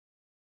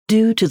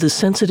Due to the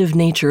sensitive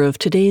nature of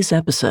today's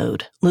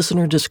episode,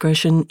 listener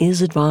discretion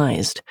is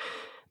advised.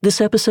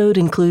 This episode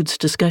includes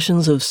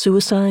discussions of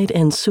suicide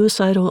and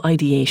suicidal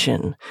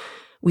ideation.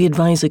 We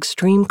advise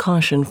extreme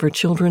caution for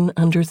children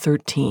under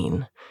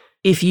 13.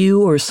 If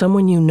you or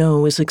someone you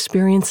know is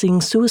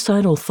experiencing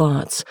suicidal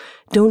thoughts,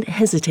 don't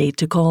hesitate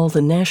to call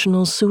the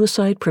National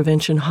Suicide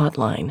Prevention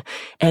Hotline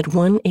at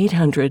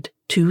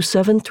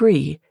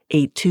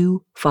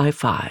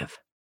 1-800-273-8255.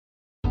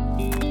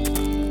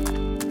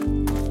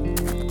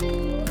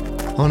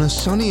 On a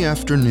sunny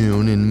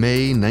afternoon in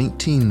May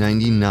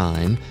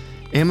 1999,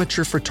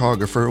 amateur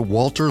photographer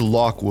Walter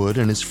Lockwood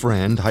and his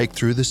friend hiked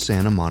through the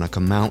Santa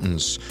Monica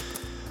Mountains.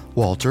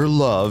 Walter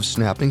loved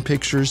snapping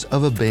pictures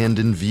of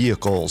abandoned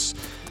vehicles.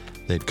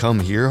 They'd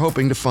come here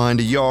hoping to find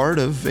a yard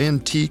of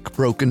antique,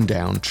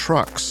 broken-down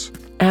trucks.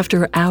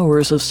 After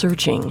hours of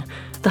searching,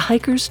 the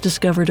hikers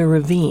discovered a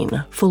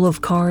ravine full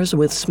of cars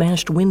with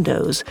smashed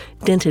windows,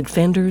 dented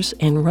fenders,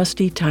 and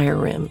rusty tire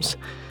rims.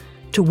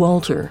 To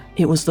Walter,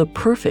 it was the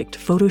perfect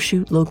photo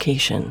shoot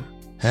location.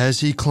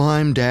 As he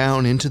climbed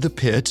down into the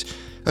pit,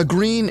 a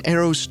green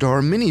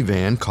Aerostar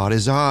minivan caught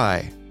his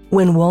eye.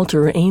 When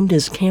Walter aimed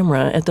his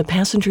camera at the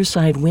passenger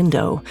side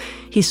window,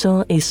 he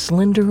saw a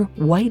slender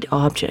white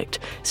object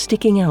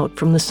sticking out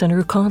from the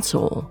center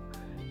console.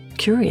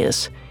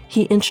 Curious,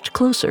 he inched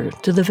closer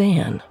to the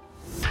van.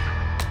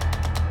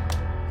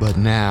 But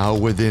now,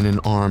 within an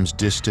arm's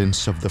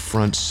distance of the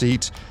front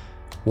seat,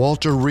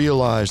 Walter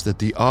realized that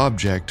the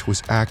object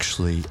was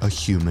actually a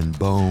human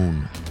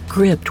bone.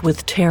 Gripped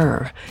with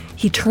terror,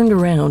 he turned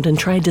around and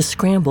tried to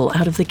scramble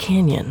out of the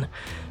canyon.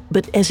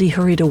 But as he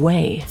hurried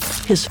away,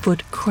 his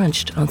foot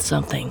crunched on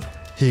something.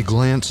 He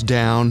glanced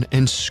down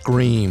and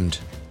screamed.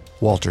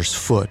 Walter's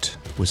foot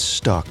was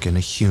stuck in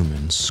a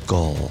human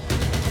skull.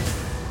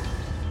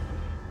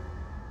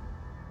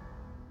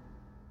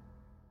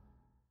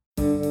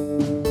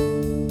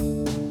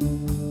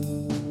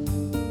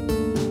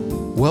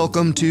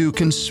 Welcome to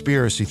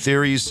Conspiracy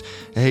Theories,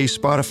 a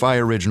Spotify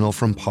original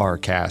from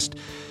Parcast.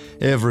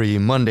 Every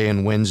Monday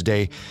and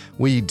Wednesday,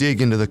 we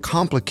dig into the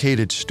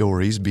complicated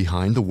stories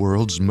behind the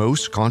world's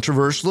most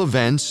controversial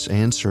events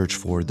and search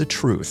for the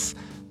truth.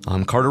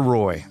 I'm Carter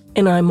Roy.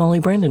 And I'm Molly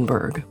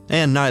Brandenburg.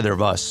 And neither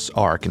of us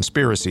are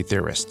conspiracy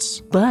theorists.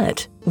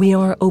 But we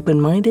are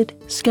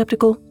open-minded,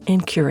 skeptical,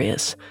 and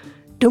curious.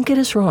 Don't get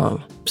us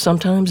wrong.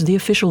 Sometimes the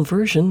official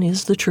version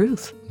is the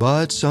truth.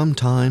 But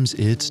sometimes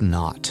it's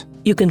not.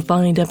 You can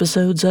find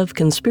episodes of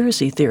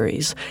Conspiracy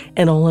Theories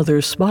and all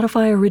other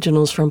Spotify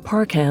originals from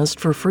Parcast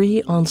for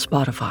free on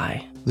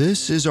Spotify.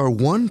 This is our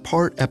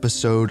one-part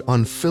episode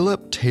on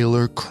Philip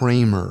Taylor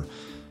Kramer.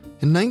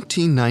 In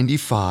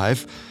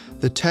 1995,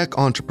 the tech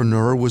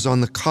entrepreneur was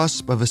on the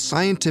cusp of a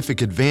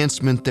scientific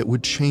advancement that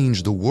would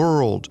change the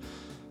world.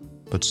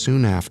 But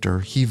soon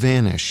after, he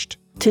vanished.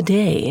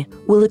 Today,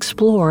 we'll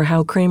explore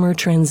how Kramer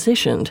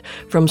transitioned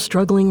from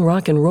struggling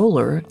rock and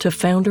roller to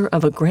founder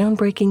of a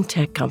groundbreaking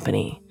tech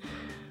company.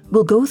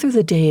 We'll go through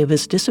the day of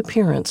his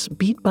disappearance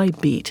beat by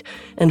beat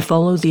and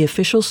follow the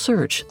official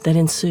search that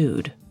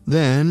ensued.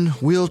 Then,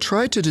 we'll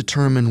try to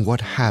determine what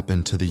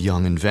happened to the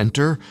young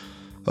inventor.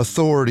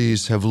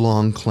 Authorities have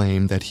long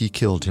claimed that he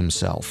killed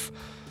himself,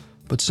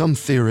 but some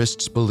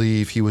theorists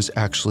believe he was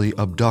actually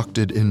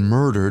abducted and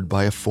murdered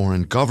by a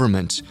foreign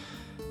government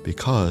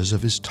because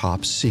of his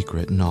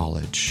top-secret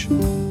knowledge.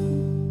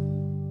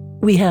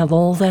 We have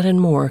all that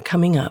and more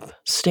coming up.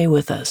 Stay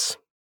with us.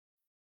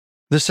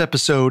 This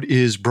episode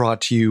is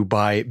brought to you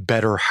by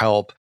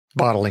BetterHelp.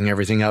 Bottling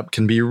everything up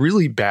can be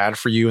really bad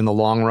for you in the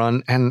long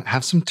run and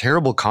have some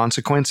terrible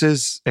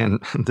consequences.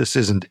 And this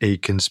isn't a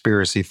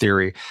conspiracy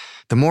theory.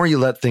 The more you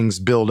let things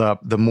build up,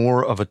 the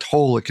more of a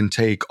toll it can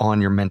take on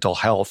your mental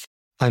health.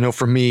 I know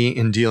for me,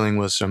 in dealing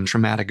with some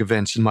traumatic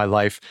events in my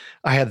life,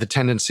 I had the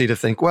tendency to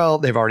think, well,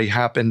 they've already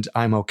happened.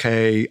 I'm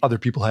okay. Other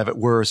people have it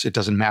worse. It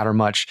doesn't matter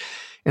much.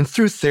 And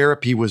through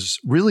therapy, was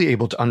really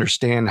able to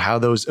understand how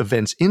those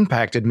events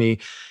impacted me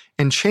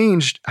and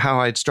changed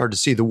how I'd started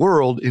to see the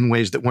world in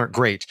ways that weren't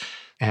great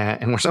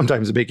and were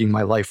sometimes making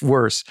my life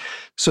worse.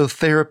 So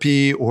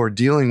therapy or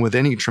dealing with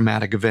any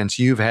traumatic events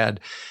you've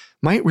had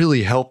might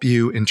really help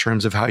you in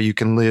terms of how you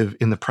can live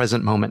in the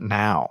present moment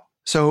now.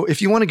 So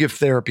if you want to give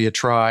therapy a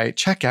try,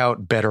 check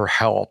out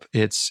BetterHelp.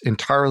 It's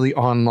entirely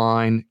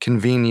online,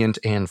 convenient,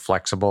 and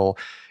flexible.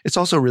 It's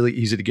also really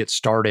easy to get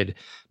started.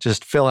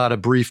 Just fill out a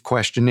brief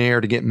questionnaire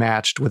to get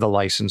matched with a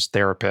licensed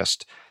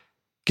therapist.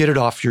 Get it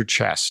off your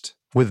chest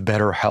with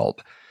BetterHelp.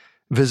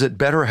 Visit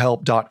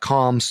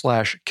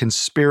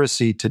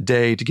betterhelp.com/conspiracy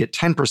today to get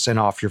 10%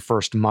 off your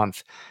first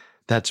month.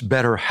 That's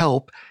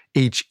BetterHelp,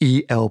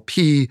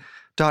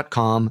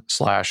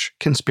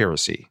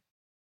 HELP.com/conspiracy.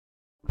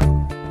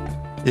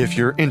 If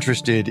you're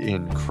interested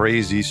in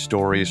crazy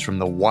stories from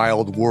the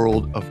wild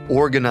world of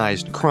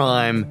organized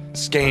crime,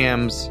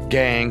 scams,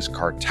 gangs,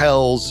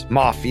 cartels,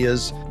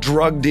 mafias,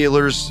 drug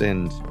dealers,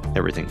 and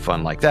everything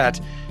fun like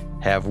that,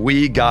 have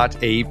we got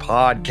a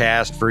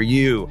podcast for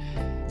you.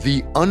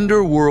 The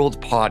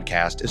Underworld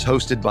podcast is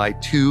hosted by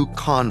two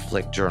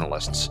conflict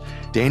journalists,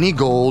 Danny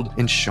Gold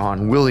and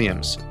Sean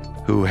Williams.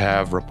 who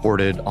have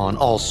reported on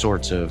all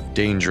sorts of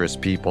dangerous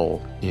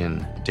people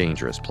in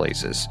dangerous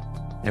places.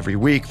 Every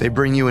week, they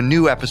bring you a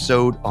new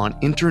episode on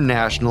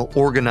international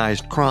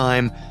organized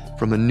crime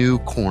from a new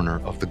corner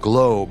of the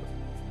globe.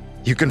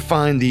 You can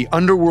find the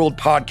Underworld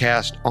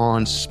podcast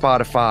on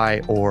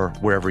Spotify or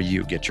wherever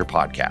you get your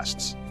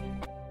podcasts.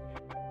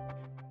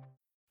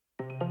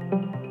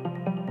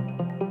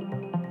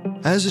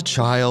 As a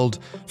child,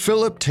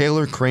 Philip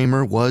Taylor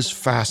Kramer was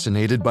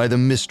fascinated by the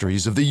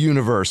mysteries of the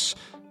universe.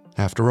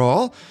 After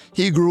all,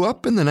 he grew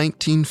up in the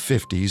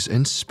 1950s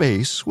and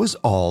space was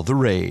all the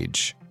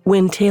rage.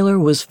 When Taylor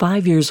was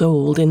 5 years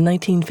old in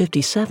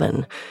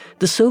 1957,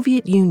 the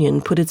Soviet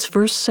Union put its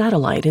first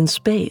satellite in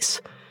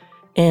space.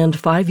 And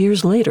 5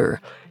 years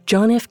later,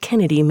 John F.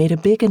 Kennedy made a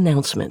big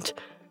announcement.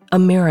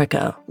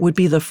 America would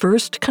be the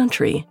first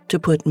country to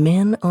put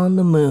men on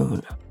the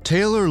moon.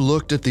 Taylor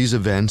looked at these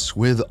events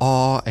with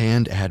awe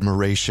and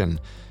admiration.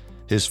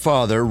 His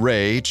father,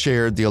 Ray,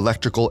 chaired the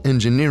electrical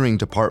engineering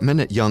department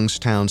at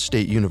Youngstown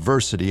State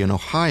University in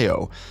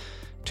Ohio.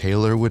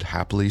 Taylor would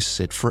happily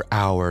sit for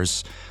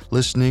hours,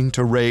 listening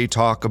to Ray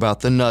talk about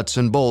the nuts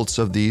and bolts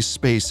of these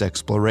space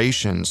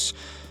explorations.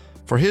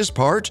 For his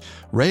part,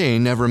 Ray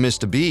never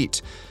missed a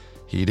beat.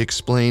 He'd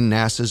explain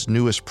NASA's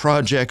newest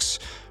projects,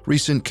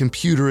 recent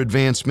computer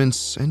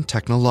advancements, and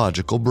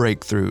technological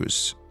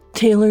breakthroughs.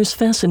 Taylor's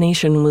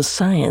fascination with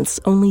science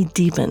only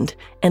deepened,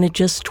 and at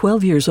just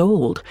 12 years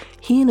old,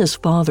 he and his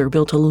father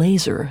built a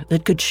laser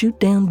that could shoot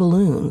down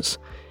balloons.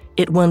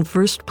 It won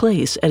first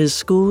place at his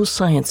school's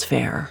science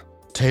fair.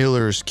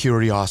 Taylor's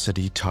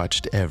curiosity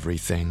touched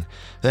everything.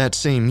 That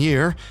same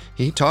year,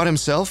 he taught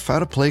himself how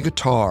to play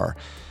guitar.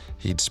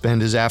 He'd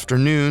spend his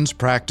afternoons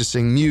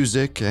practicing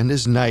music and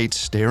his nights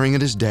staring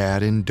at his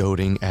dad in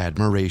doting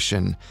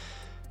admiration.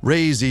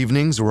 Ray's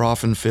evenings were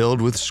often filled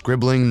with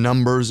scribbling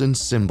numbers and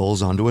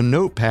symbols onto a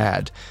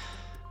notepad.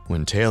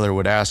 When Taylor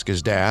would ask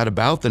his dad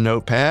about the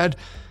notepad,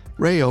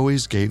 Ray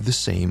always gave the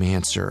same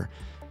answer.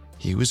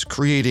 He was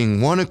creating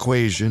one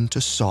equation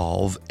to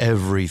solve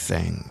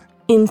everything.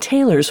 In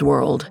Taylor's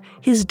world,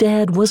 his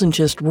dad wasn't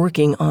just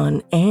working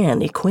on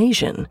an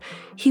equation.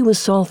 He was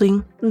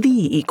solving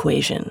the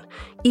equation,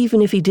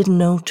 even if he didn't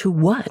know to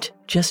what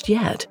just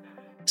yet.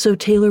 So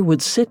Taylor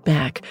would sit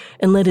back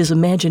and let his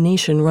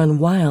imagination run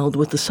wild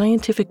with the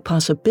scientific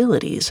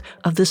possibilities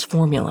of this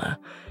formula.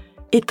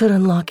 It could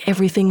unlock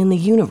everything in the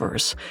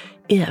universe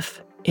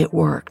if it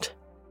worked.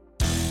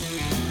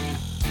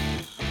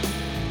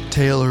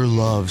 Taylor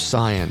loved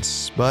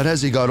science, but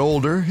as he got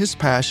older, his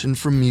passion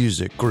for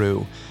music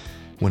grew.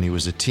 When he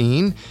was a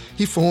teen,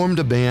 he formed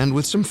a band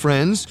with some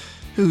friends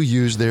who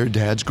used their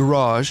dad's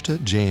garage to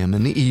jam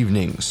in the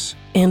evenings.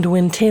 And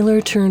when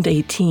Taylor turned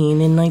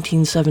 18 in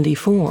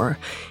 1974,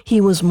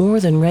 he was more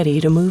than ready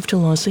to move to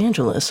Los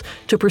Angeles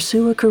to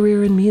pursue a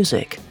career in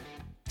music.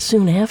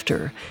 Soon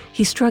after,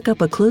 he struck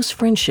up a close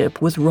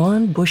friendship with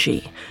Ron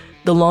Bushy,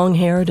 the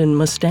long-haired and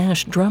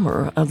mustached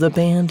drummer of the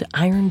band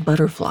Iron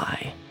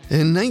Butterfly.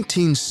 In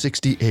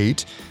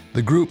 1968,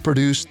 the group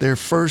produced their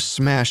first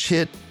smash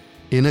hit,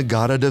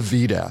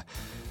 In-A-Gadda-Da-Vida.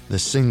 The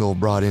single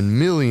brought in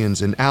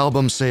millions in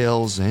album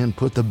sales and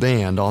put the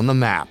band on the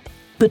map.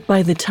 But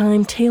by the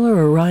time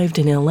Taylor arrived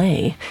in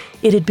LA,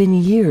 it had been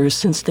years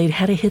since they'd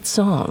had a hit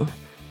song.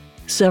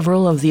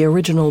 Several of the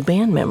original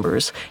band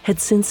members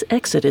had since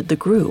exited the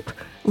group,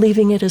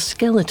 leaving it a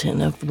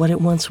skeleton of what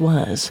it once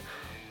was.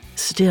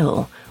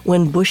 Still,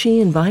 when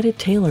Bushy invited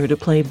Taylor to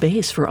play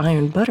bass for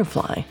Iron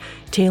Butterfly,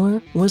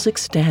 Taylor was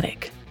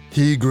ecstatic.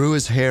 He grew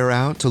his hair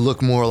out to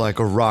look more like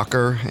a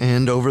rocker,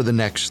 and over the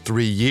next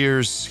 3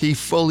 years, he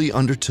fully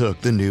undertook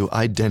the new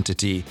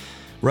identity,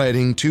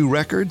 writing 2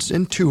 records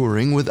and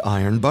touring with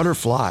Iron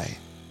Butterfly.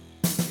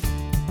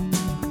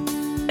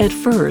 At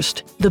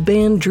first, the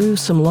band drew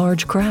some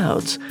large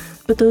crowds,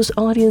 but those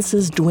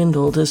audiences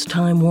dwindled as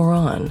time wore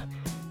on.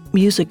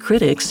 Music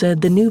critics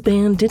said the new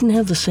band didn't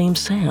have the same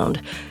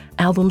sound.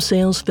 Album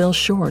sales fell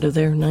short of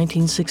their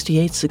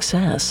 1968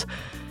 success.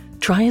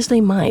 Try as they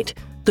might,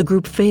 the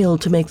group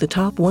failed to make the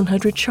top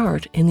 100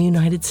 chart in the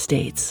United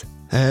States.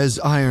 As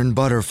Iron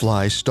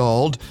Butterfly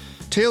stalled,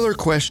 Taylor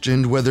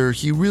questioned whether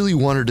he really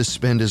wanted to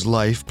spend his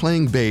life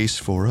playing bass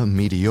for a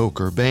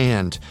mediocre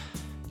band.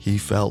 He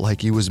felt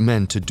like he was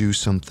meant to do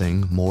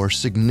something more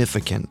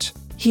significant.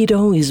 He'd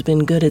always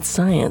been good at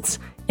science,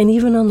 and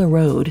even on the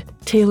road,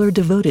 Taylor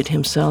devoted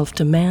himself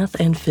to math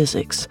and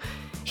physics.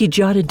 He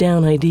jotted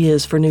down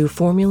ideas for new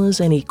formulas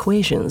and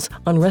equations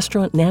on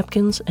restaurant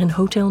napkins and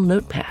hotel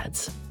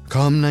notepads.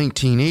 Come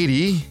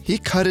 1980, he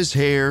cut his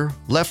hair,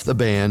 left the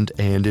band,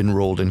 and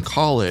enrolled in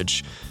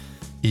college.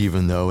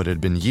 Even though it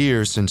had been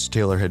years since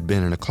Taylor had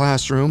been in a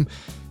classroom,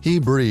 he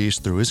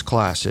breezed through his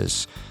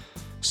classes.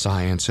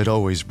 Science had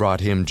always brought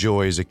him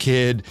joy as a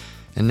kid,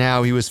 and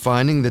now he was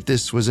finding that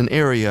this was an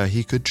area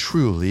he could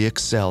truly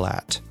excel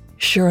at.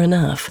 Sure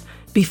enough,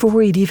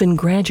 before he'd even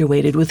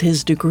graduated with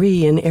his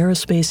degree in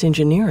aerospace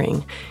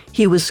engineering,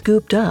 he was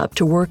scooped up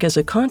to work as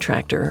a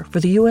contractor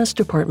for the U.S.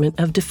 Department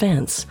of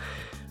Defense.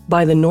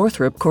 By the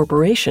Northrop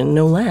Corporation,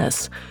 no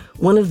less,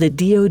 one of the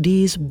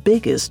DoD's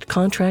biggest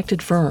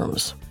contracted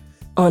firms.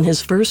 On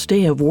his first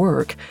day of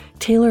work,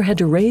 Taylor had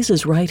to raise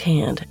his right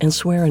hand and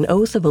swear an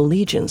oath of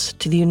allegiance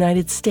to the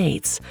United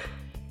States.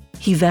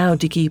 He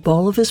vowed to keep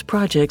all of his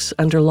projects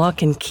under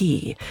lock and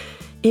key.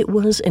 It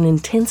was an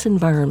intense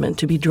environment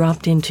to be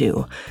dropped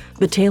into,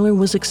 but Taylor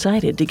was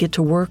excited to get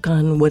to work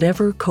on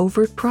whatever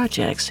covert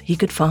projects he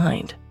could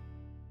find.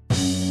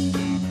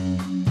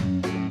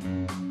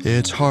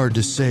 It's hard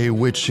to say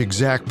which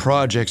exact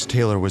projects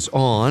Taylor was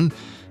on,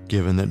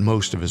 given that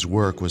most of his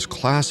work was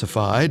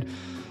classified,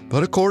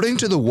 but according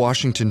to the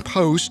Washington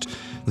Post,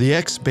 the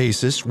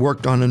ex-bassist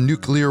worked on a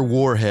nuclear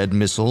warhead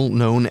missile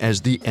known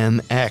as the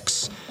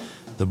MX.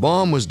 The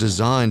bomb was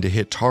designed to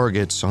hit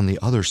targets on the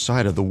other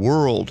side of the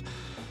world.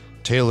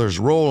 Taylor's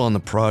role on the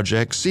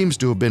project seems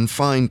to have been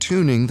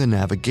fine-tuning the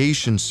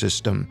navigation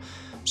system,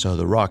 so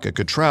the rocket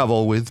could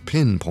travel with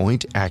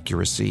pinpoint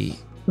accuracy.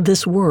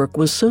 This work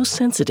was so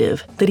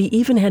sensitive that he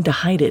even had to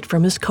hide it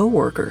from his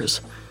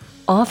coworkers.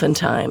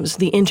 Oftentimes,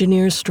 the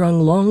engineers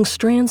strung long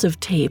strands of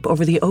tape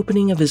over the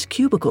opening of his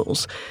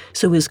cubicles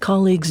so his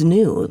colleagues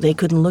knew they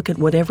couldn't look at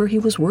whatever he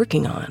was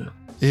working on.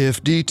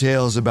 If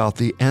details about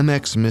the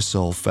MX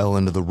missile fell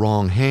into the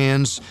wrong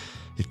hands,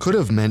 it could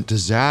have meant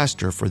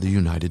disaster for the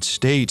United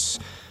States.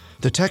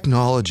 The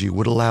technology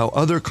would allow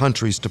other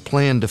countries to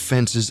plan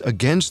defenses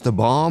against the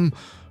bomb,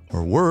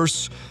 or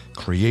worse,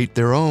 create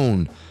their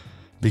own.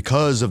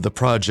 Because of the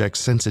project's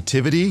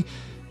sensitivity,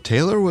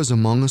 Taylor was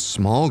among a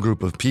small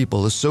group of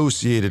people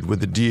associated with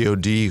the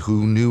DoD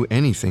who knew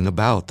anything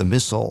about the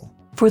missile.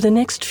 For the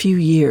next few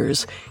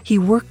years, he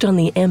worked on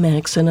the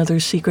MX and other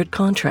secret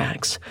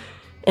contracts.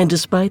 And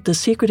despite the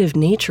secretive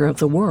nature of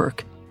the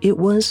work, it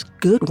was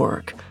good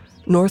work.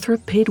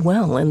 Northrop paid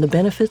well and the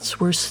benefits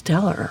were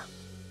stellar.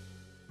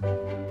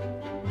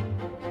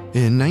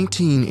 In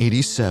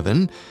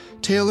 1987,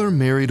 Taylor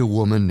married a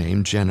woman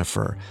named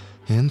Jennifer,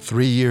 and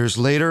 3 years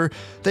later,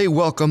 they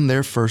welcomed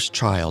their first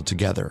child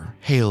together,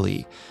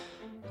 Haley.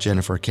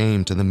 Jennifer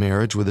came to the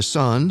marriage with a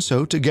son,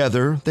 so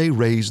together they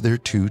raised their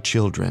 2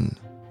 children.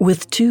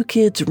 With 2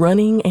 kids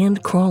running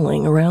and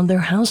crawling around their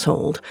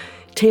household,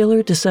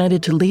 Taylor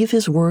decided to leave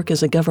his work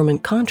as a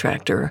government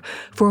contractor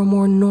for a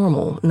more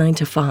normal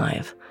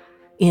 9-to-5.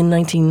 In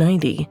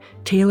 1990,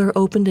 Taylor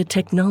opened a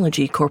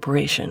technology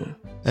corporation.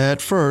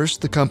 At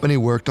first, the company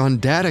worked on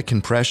data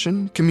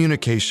compression,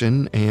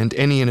 communication, and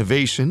any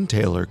innovation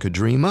Taylor could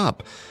dream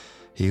up.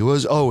 He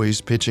was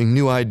always pitching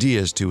new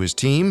ideas to his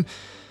team.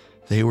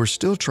 They were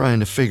still trying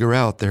to figure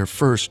out their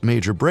first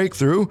major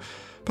breakthrough,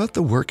 but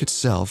the work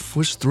itself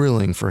was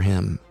thrilling for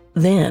him.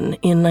 Then,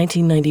 in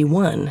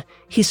 1991,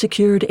 he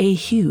secured a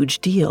huge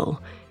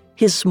deal.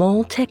 His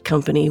small tech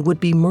company would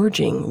be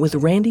merging with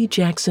Randy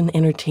Jackson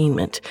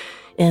Entertainment,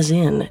 as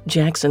in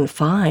Jackson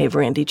 5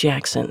 Randy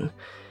Jackson.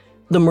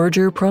 The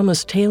merger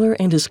promised Taylor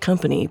and his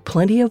company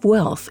plenty of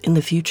wealth in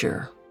the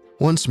future.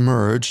 Once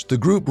merged, the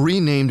group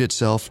renamed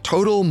itself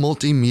Total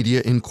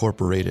Multimedia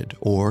Incorporated,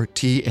 or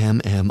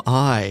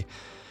TMMI.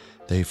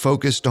 They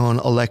focused on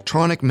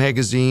electronic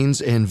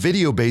magazines and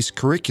video-based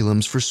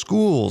curriculums for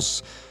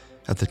schools.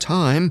 At the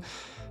time,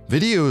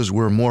 videos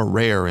were more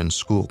rare in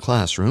school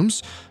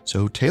classrooms,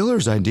 so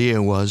Taylor's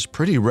idea was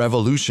pretty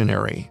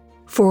revolutionary.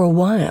 For a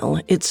while,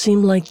 it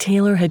seemed like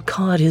Taylor had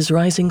caught his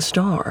rising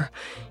star.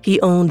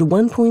 He owned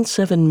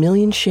 1.7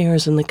 million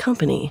shares in the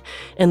company,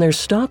 and their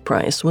stock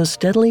price was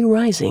steadily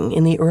rising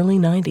in the early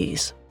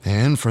 90s.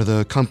 And for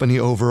the company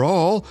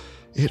overall,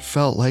 it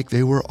felt like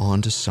they were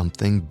onto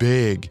something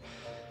big.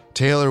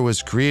 Taylor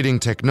was creating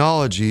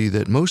technology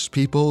that most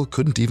people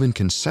couldn't even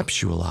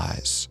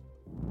conceptualize.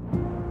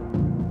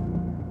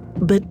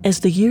 But as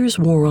the years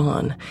wore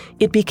on,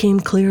 it became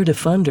clear to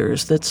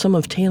funders that some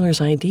of Taylor's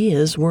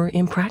ideas were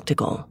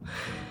impractical.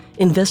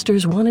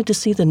 Investors wanted to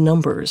see the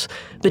numbers,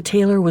 but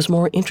Taylor was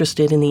more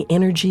interested in the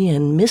energy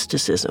and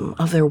mysticism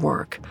of their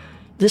work.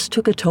 This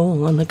took a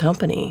toll on the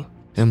company.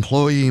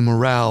 Employee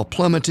morale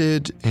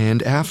plummeted,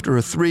 and after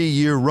a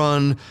 3-year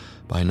run,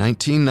 by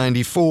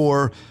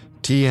 1994,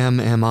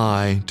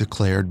 TMMI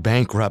declared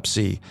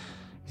bankruptcy.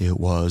 It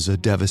was a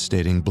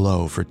devastating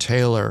blow for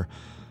Taylor.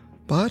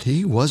 But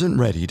he wasn't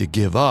ready to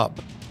give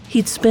up.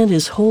 He'd spent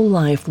his whole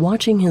life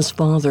watching his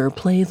father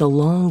play the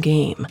long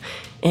game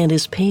and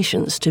his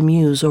patience to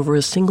muse over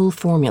a single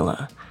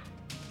formula.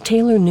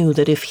 Taylor knew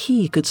that if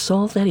he could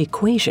solve that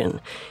equation,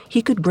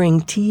 he could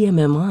bring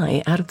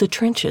TMMI out of the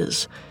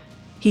trenches.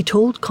 He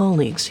told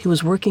colleagues he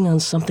was working on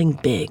something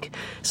big,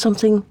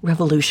 something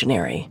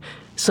revolutionary,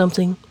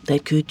 something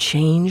that could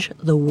change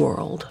the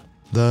world.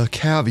 The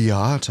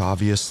caveat,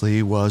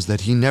 obviously, was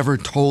that he never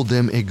told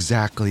them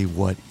exactly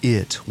what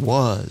it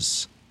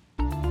was.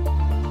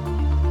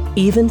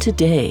 Even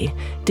today,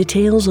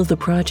 details of the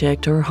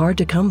project are hard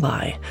to come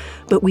by,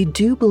 but we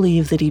do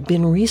believe that he'd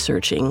been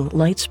researching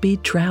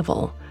light-speed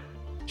travel.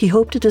 He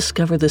hoped to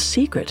discover the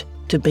secret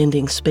to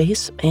bending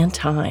space and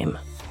time.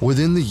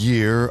 Within the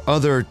year,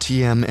 other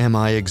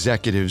TMMI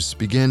executives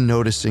began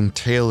noticing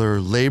Taylor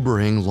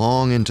laboring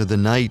long into the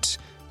night,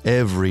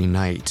 every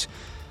night.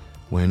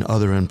 When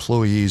other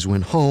employees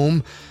went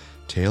home,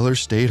 Taylor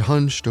stayed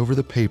hunched over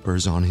the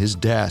papers on his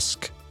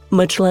desk.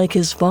 Much like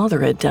his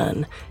father had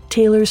done,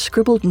 Taylor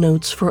scribbled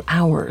notes for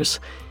hours.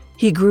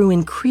 He grew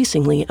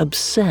increasingly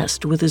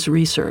obsessed with his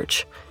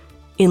research.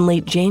 In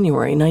late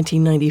January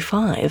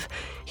 1995,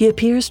 he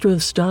appears to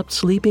have stopped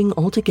sleeping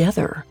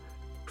altogether.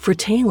 For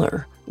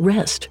Taylor,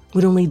 rest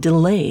would only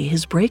delay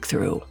his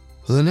breakthrough.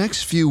 The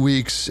next few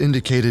weeks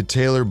indicated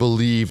Taylor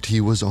believed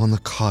he was on the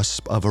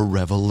cusp of a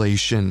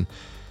revelation.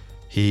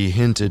 He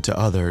hinted to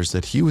others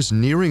that he was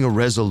nearing a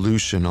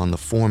resolution on the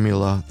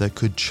formula that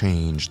could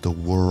change the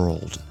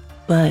world.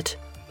 But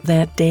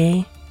that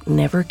day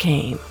never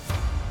came.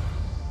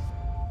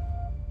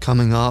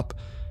 Coming up,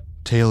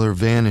 Taylor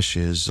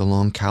vanishes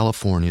along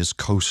California's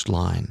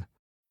coastline.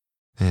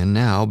 And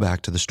now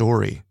back to the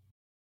story.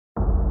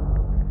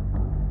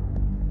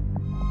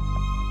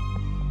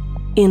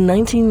 In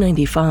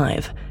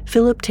 1995,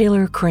 Philip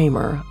Taylor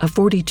Kramer, a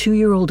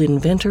 42-year-old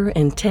inventor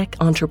and tech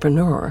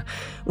entrepreneur,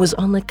 was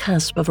on the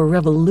cusp of a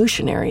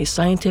revolutionary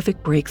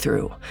scientific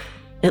breakthrough.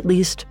 At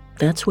least,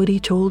 that's what he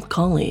told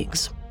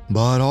colleagues.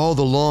 But all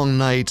the long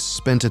nights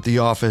spent at the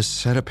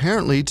office had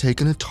apparently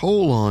taken a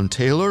toll on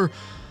Taylor,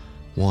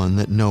 one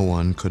that no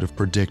one could have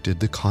predicted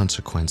the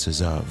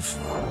consequences of.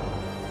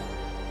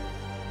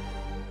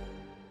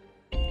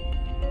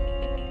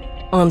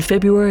 On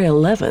February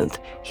 11th,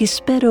 he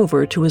sped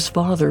over to his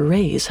father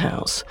Ray's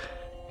house.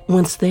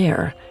 Once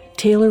there,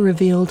 Taylor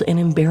revealed an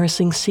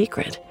embarrassing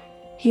secret.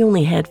 He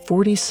only had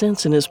 40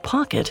 cents in his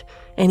pocket,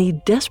 and he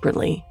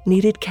desperately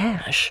needed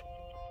cash.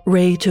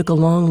 Ray took a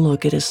long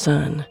look at his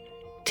son.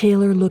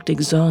 Taylor looked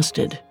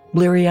exhausted,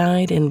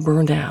 bleary-eyed, and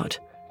burned out.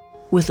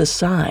 With a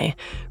sigh,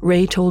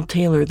 Ray told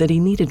Taylor that he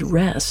needed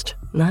rest,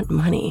 not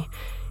money.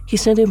 He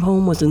sent him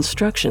home with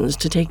instructions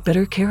to take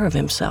better care of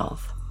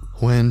himself.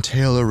 When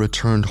Taylor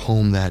returned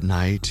home that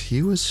night,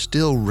 he was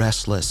still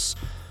restless.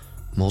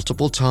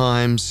 Multiple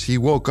times, he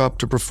woke up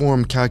to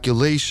perform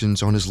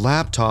calculations on his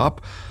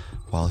laptop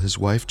while his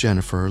wife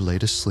Jennifer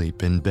laid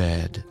asleep in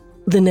bed.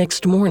 The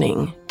next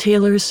morning,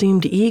 Taylor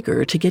seemed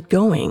eager to get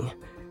going.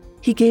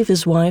 He gave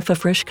his wife a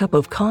fresh cup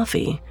of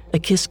coffee, a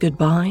kiss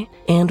goodbye,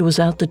 and was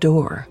out the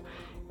door.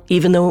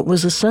 Even though it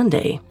was a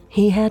Sunday,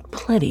 he had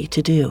plenty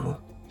to do.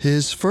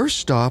 His first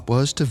stop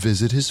was to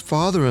visit his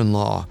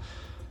father-in-law.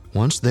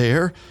 Once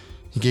there,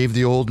 he gave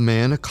the old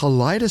man a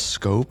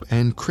kaleidoscope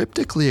and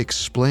cryptically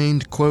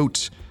explained,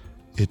 quote,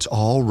 "It's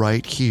all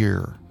right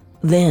here."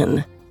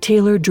 Then,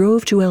 Taylor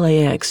drove to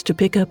LAX to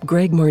pick up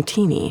Greg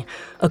Martini,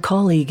 a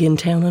colleague in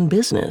town on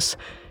business.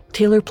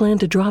 Taylor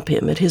planned to drop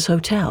him at his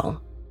hotel.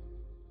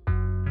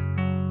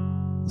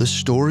 The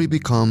story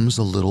becomes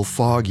a little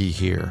foggy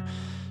here,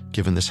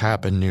 given this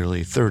happened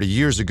nearly 30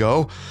 years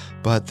ago,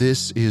 but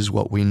this is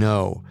what we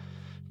know.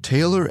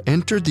 Taylor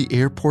entered the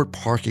airport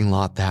parking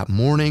lot that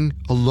morning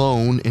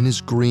alone in his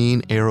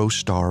green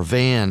Aerostar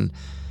van,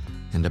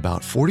 and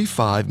about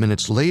 45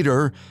 minutes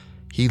later,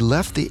 he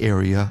left the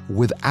area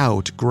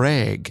without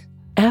Greg.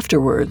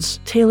 Afterwards,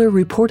 Taylor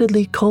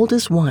reportedly called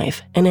his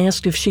wife and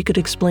asked if she could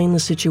explain the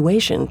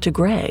situation to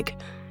Greg.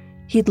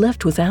 He'd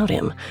left without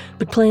him,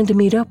 but planned to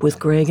meet up with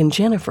Greg and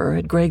Jennifer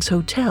at Greg's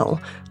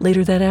hotel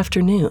later that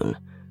afternoon.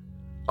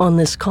 On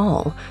this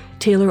call,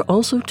 Taylor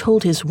also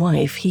told his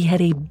wife he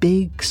had a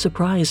big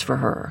surprise for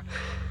her.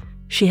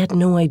 She had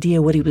no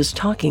idea what he was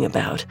talking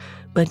about,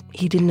 but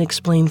he didn't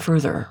explain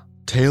further.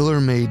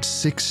 Taylor made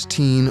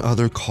 16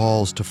 other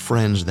calls to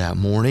friends that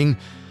morning.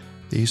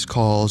 These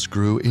calls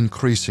grew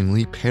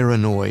increasingly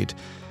paranoid.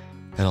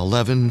 At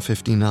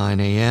 11:59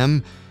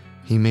 a.m.,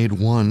 he made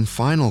one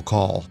final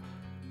call,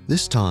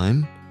 this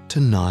time to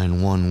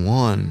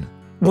 911.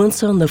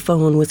 Once on the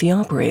phone with the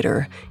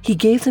operator, he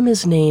gave them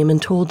his name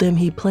and told them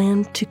he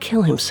planned to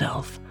kill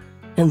himself.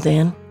 And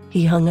then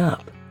he hung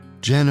up.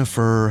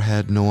 Jennifer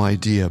had no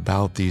idea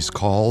about these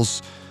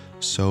calls,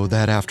 so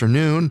that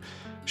afternoon,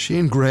 she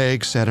and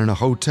Greg sat in a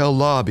hotel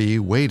lobby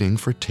waiting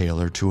for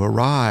Taylor to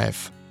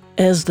arrive.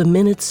 As the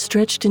minutes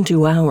stretched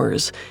into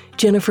hours,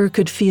 Jennifer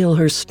could feel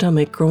her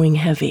stomach growing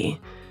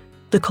heavy.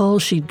 The call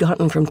she'd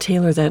gotten from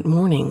Taylor that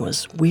morning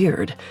was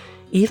weird,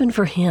 even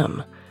for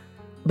him.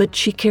 But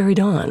she carried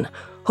on,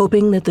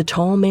 hoping that the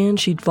tall man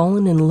she'd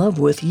fallen in love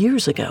with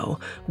years ago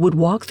would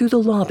walk through the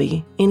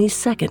lobby any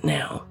second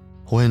now.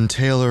 When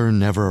Taylor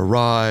never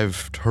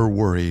arrived, her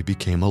worry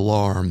became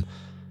alarm.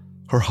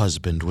 Her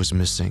husband was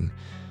missing,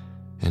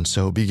 and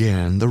so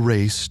began the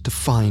race to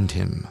find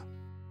him.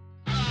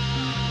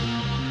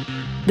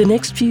 The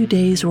next few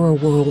days were a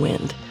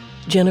whirlwind.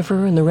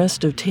 Jennifer and the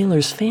rest of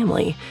Taylor's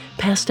family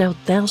passed out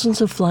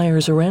thousands of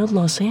flyers around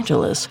Los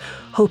Angeles,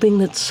 hoping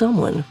that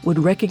someone would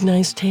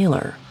recognize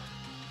Taylor.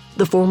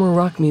 The former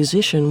rock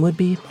musician would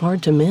be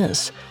hard to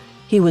miss.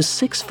 He was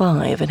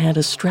 6'5" and had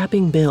a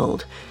strapping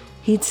build.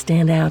 He'd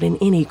stand out in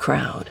any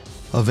crowd.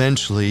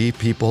 Eventually,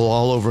 people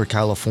all over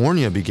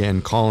California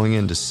began calling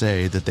in to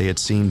say that they had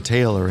seen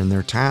Taylor in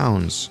their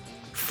towns.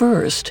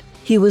 First,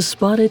 he was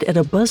spotted at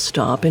a bus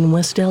stop in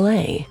West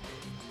LA.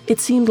 It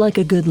seemed like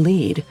a good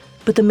lead,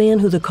 but the man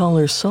who the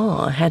caller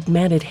saw had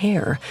matted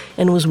hair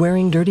and was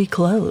wearing dirty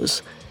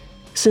clothes.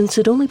 Since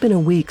it'd only been a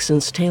week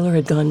since Taylor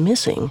had gone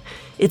missing,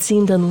 it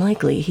seemed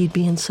unlikely he'd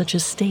be in such a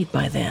state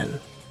by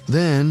then.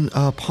 Then,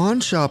 a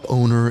pawn shop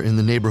owner in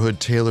the neighborhood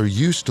Taylor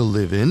used to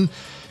live in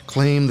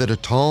claimed that a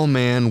tall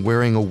man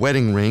wearing a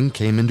wedding ring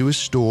came into his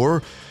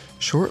store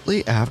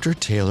shortly after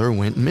Taylor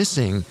went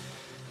missing.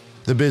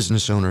 The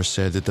business owner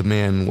said that the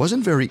man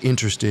wasn't very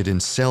interested in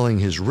selling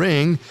his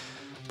ring,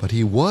 but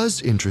he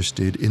was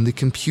interested in the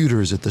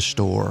computers at the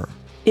store.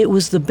 It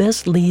was the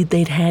best lead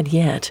they'd had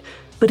yet,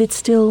 but it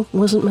still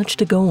wasn't much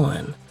to go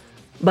on.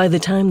 By the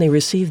time they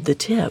received the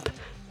tip,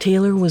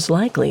 Taylor was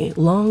likely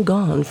long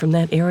gone from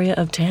that area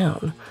of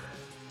town.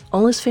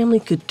 All his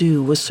family could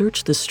do was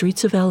search the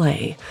streets of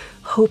L.A.,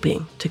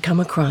 hoping to come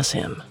across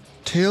him.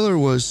 Taylor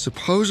was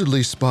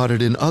supposedly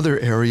spotted in other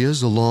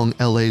areas along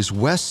L.A.'s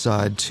west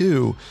side,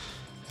 too,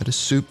 at a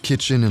soup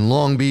kitchen in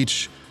Long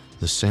Beach,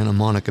 the Santa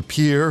Monica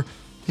Pier,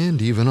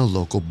 and even a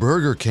local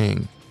Burger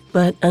King.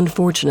 But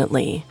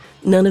unfortunately,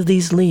 none of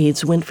these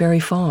leads went very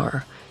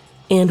far.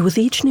 And with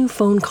each new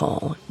phone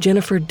call,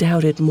 Jennifer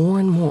doubted more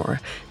and more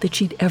that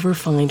she'd ever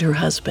find her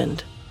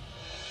husband.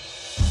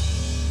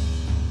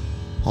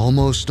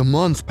 Almost a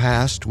month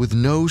passed with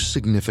no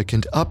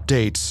significant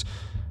updates,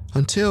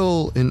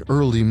 until in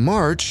early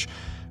March,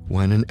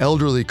 when an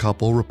elderly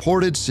couple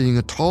reported seeing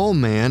a tall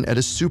man at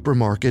a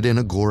supermarket in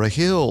Agora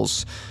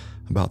Hills,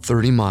 about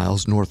 30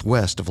 miles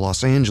northwest of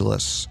Los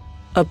Angeles.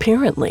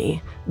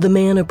 Apparently, the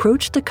man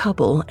approached the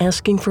couple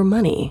asking for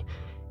money.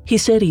 He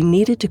said he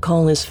needed to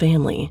call his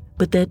family,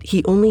 but that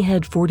he only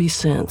had 40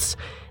 cents,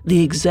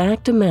 the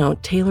exact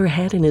amount Taylor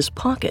had in his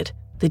pocket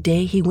the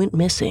day he went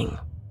missing.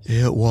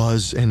 It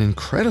was an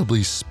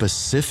incredibly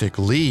specific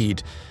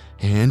lead,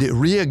 and it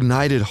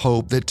reignited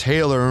hope that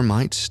Taylor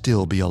might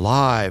still be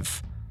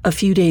alive. A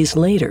few days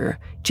later,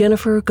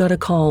 Jennifer got a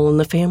call on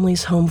the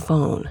family's home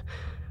phone.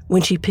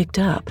 When she picked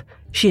up,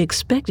 she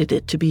expected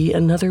it to be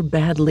another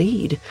bad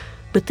lead,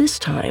 but this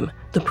time,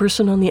 the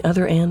person on the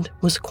other end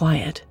was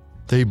quiet.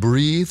 They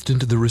breathed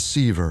into the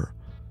receiver.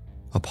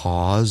 A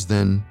pause,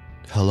 then,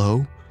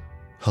 hello,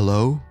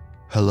 hello,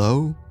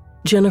 hello.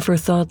 Jennifer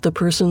thought the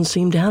person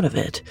seemed out of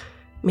it,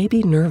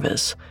 maybe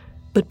nervous,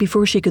 but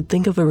before she could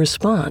think of a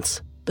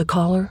response, the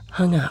caller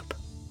hung up.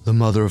 The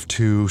mother of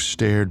two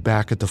stared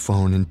back at the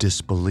phone in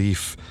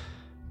disbelief.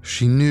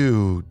 She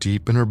knew,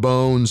 deep in her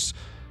bones,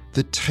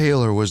 that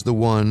Taylor was the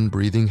one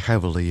breathing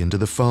heavily into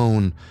the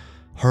phone.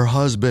 Her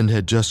husband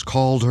had just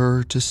called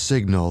her to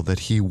signal that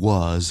he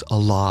was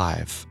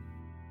alive.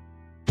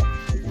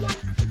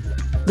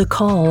 The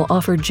call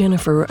offered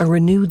Jennifer a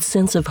renewed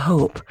sense of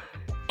hope,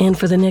 and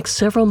for the next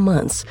several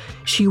months,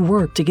 she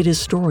worked to get his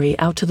story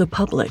out to the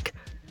public.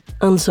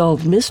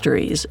 Unsolved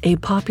Mysteries, a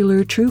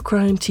popular true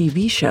crime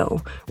TV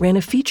show, ran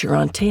a feature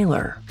on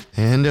Taylor.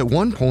 And at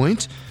one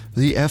point,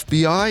 the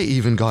FBI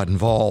even got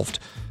involved,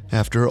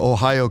 after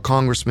Ohio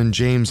Congressman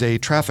James A.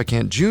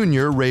 Traficant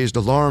Jr. raised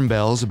alarm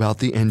bells about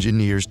the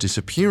engineer's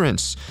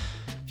disappearance.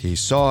 He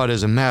saw it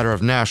as a matter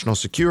of national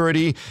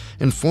security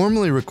and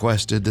formally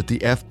requested that the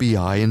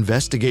FBI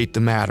investigate the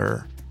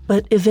matter.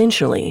 But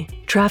eventually,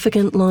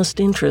 Traficant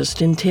lost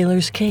interest in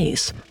Taylor's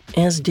case,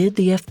 as did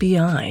the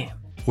FBI.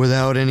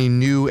 Without any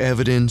new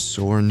evidence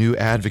or new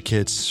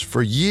advocates,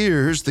 for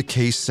years the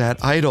case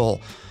sat idle.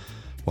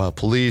 While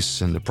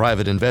police and the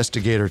private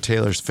investigator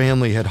Taylor's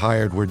family had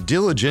hired were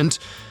diligent,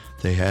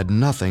 they had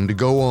nothing to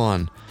go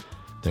on.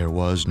 There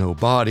was no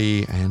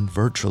body and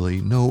virtually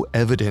no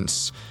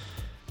evidence.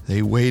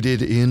 They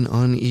waited in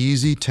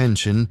uneasy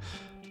tension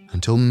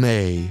until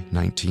May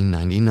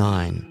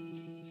 1999.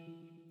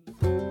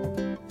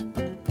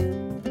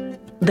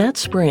 That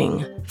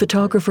spring,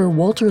 photographer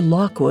Walter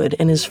Lockwood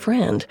and his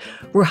friend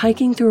were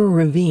hiking through a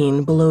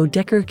ravine below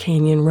Decker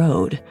Canyon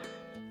Road.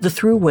 The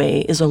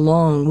thruway is a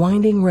long,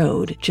 winding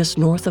road just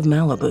north of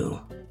Malibu.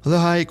 The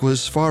hike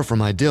was far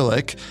from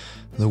idyllic.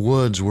 The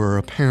woods were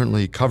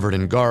apparently covered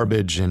in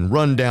garbage and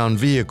run-down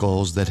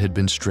vehicles that had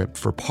been stripped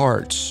for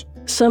parts.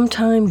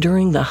 Sometime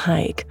during the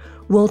hike,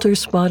 Walter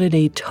spotted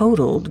a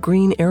totaled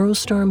green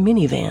Aerostar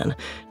minivan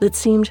that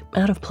seemed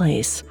out of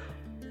place.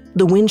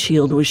 The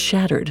windshield was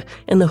shattered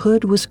and the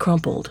hood was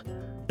crumpled.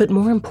 But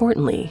more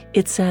importantly,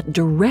 it sat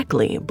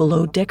directly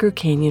below Decker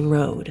Canyon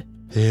Road.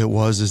 It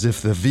was as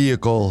if the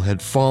vehicle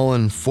had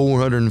fallen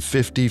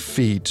 450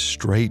 feet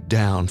straight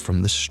down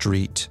from the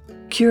street.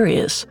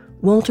 Curious,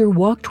 Walter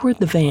walked toward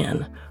the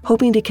van,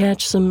 hoping to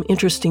catch some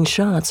interesting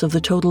shots of the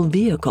totaled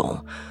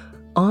vehicle.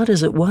 Odd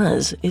as it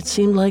was, it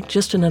seemed like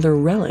just another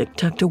relic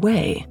tucked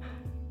away.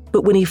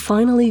 But when he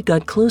finally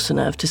got close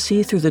enough to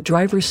see through the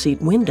driver's seat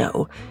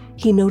window,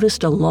 he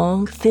noticed a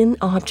long, thin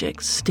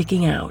object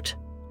sticking out.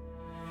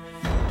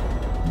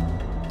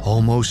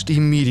 Almost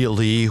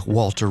immediately,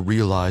 Walter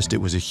realized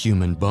it was a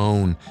human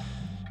bone,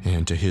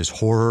 and to his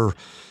horror,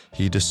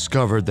 he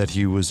discovered that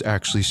he was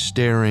actually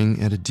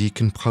staring at a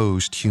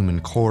decomposed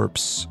human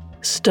corpse.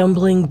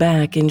 Stumbling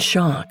back in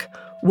shock,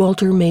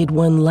 Walter made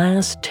one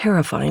last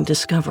terrifying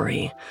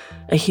discovery: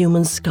 a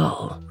human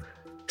skull.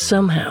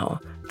 Somehow,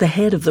 the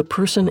head of the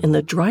person in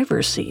the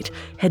driver's seat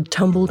had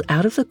tumbled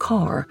out of the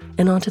car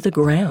and onto the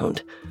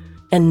ground.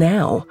 And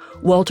now,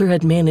 Walter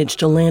had managed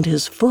to land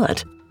his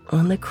foot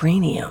on the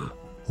cranium.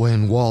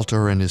 When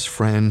Walter and his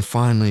friend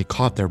finally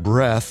caught their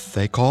breath,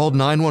 they called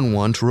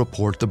 911 to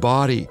report the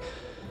body.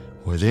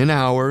 Within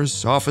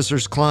hours,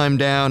 officers climbed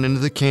down into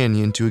the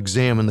canyon to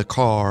examine the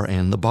car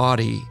and the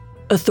body.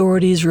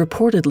 Authorities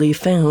reportedly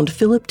found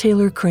Philip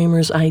Taylor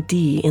Kramer's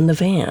ID in the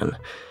van.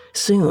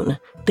 Soon,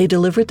 they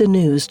delivered the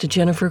news to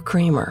Jennifer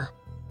Kramer.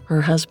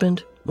 Her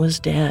husband was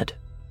dead.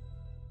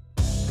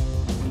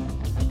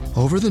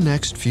 Over the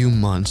next few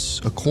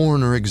months, a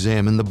coroner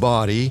examined the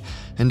body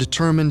and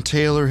determined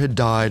Taylor had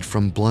died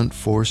from blunt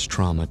force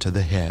trauma to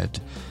the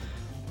head.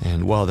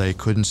 And while they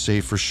couldn't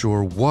say for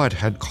sure what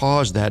had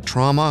caused that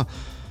trauma,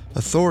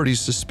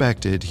 authorities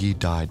suspected he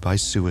died by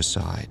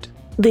suicide.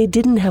 They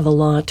didn't have a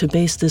lot to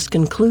base this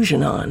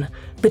conclusion on,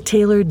 but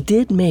Taylor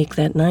did make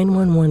that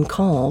 911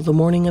 call the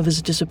morning of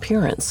his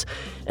disappearance,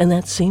 and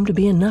that seemed to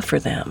be enough for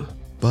them.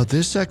 But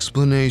this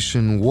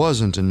explanation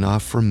wasn't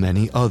enough for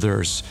many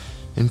others,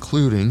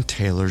 including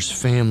Taylor's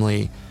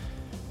family.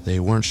 They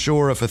weren't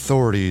sure if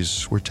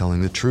authorities were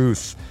telling the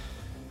truth.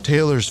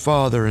 Taylor's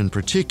father, in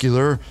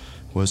particular,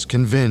 was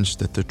convinced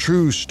that the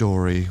true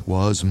story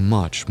was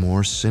much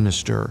more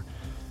sinister.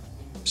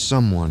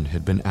 Someone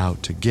had been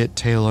out to get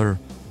Taylor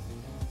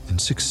and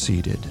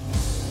succeeded.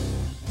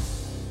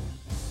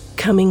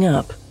 Coming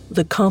up,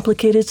 the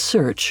complicated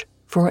search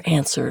for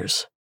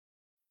answers.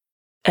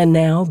 And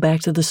now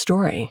back to the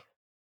story.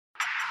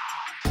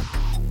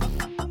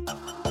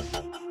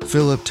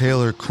 Philip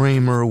Taylor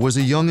Kramer was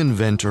a young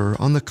inventor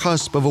on the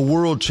cusp of a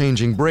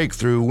world-changing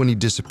breakthrough when he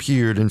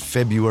disappeared in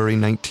February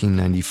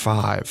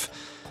 1995.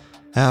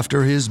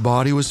 After his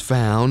body was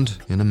found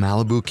in a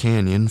Malibu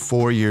canyon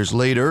 4 years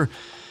later,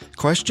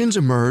 questions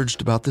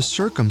emerged about the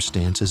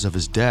circumstances of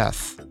his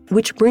death.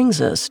 Which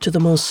brings us to the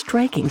most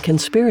striking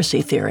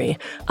conspiracy theory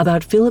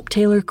about Philip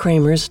Taylor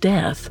Kramer's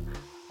death,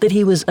 that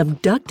he was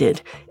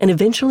abducted and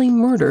eventually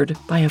murdered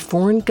by a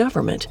foreign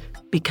government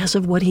because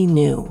of what he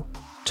knew.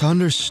 To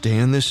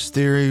understand this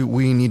theory,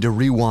 we need to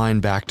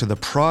rewind back to the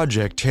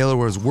project Taylor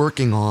was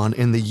working on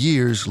in the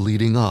years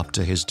leading up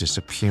to his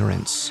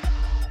disappearance.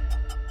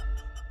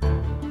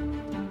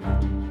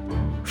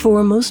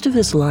 For most of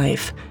his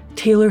life,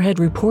 Taylor had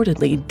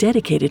reportedly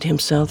dedicated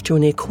himself to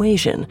an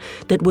equation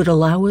that would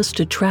allow us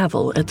to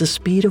travel at the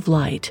speed of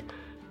light.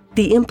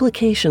 The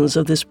implications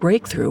of this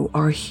breakthrough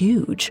are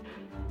huge.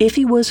 If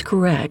he was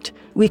correct,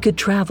 we could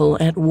travel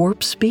at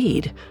warp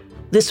speed.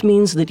 This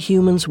means that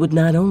humans would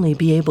not only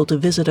be able to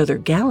visit other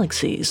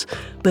galaxies,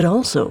 but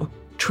also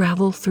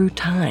travel through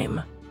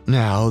time.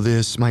 Now,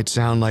 this might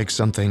sound like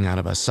something out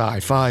of a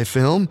sci-fi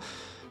film,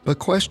 but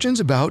questions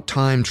about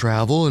time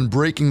travel and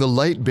breaking the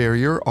light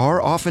barrier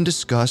are often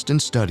discussed in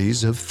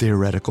studies of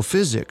theoretical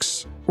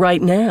physics.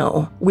 Right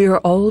now, we are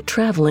all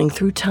traveling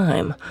through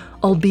time,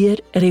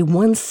 albeit at a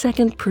 1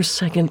 second per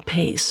second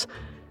pace.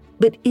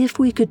 But if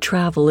we could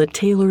travel at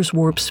Taylor's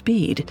warp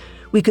speed,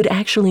 we could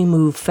actually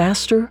move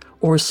faster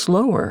or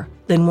slower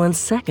than 1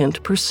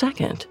 second per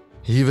second.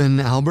 Even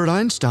Albert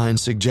Einstein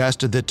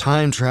suggested that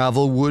time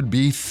travel would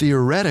be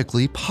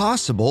theoretically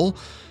possible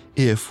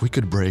if we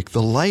could break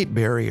the light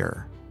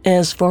barrier.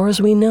 As far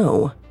as we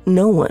know,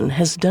 no one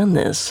has done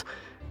this.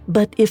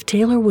 But if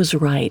Taylor was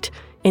right,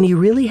 and he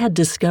really had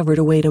discovered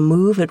a way to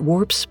move at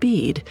warp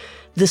speed,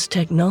 this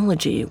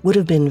technology would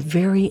have been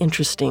very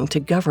interesting to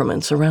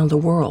governments around the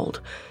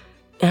world.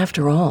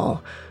 After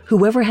all,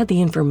 whoever had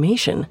the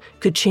information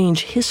could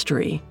change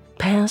history,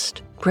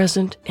 past,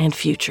 present, and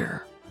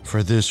future.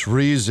 For this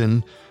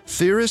reason,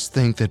 theorists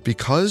think that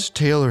because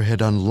Taylor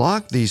had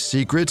unlocked these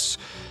secrets,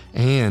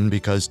 and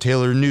because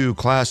Taylor knew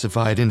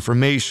classified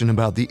information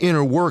about the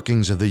inner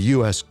workings of the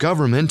U.S.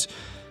 government,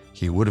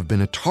 he would have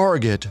been a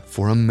target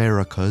for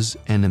America's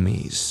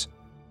enemies.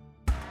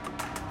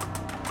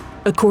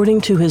 According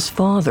to his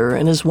father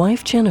and his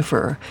wife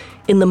Jennifer,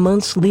 in the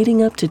months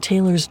leading up to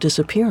Taylor's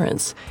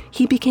disappearance,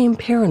 he became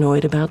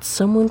paranoid about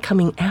someone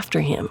coming after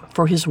him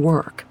for his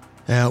work.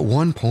 At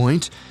one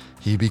point,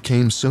 he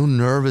became so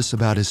nervous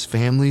about his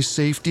family's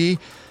safety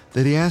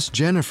that he asked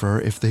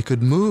Jennifer if they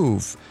could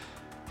move.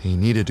 He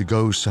needed to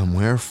go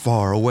somewhere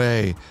far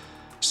away,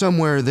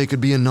 somewhere they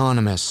could be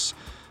anonymous,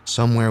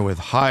 somewhere with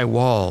high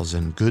walls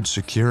and good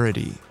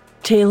security.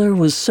 Taylor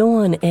was so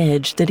on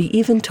edge that he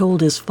even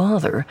told his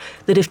father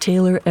that if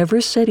Taylor ever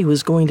said he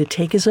was going to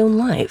take his own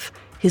life,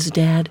 his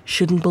dad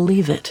shouldn't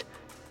believe it.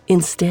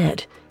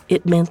 Instead,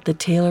 it meant that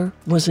Taylor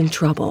was in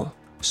trouble.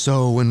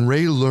 So when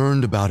Ray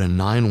learned about a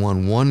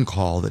 911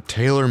 call that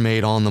Taylor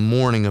made on the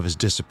morning of his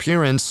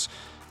disappearance,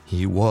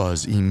 he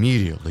was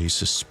immediately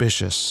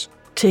suspicious.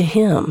 To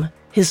him,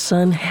 his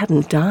son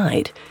hadn't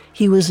died.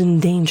 He was in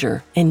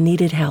danger and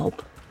needed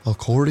help.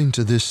 According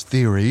to this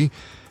theory,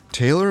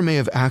 Taylor may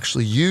have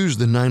actually used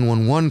the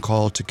 911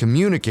 call to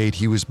communicate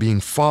he was being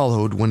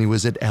followed when he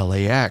was at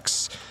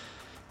LAX.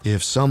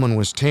 If someone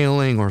was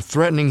tailing or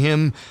threatening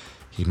him,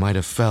 he might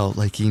have felt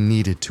like he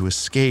needed to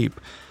escape.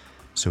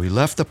 So he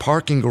left the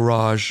parking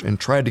garage and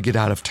tried to get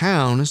out of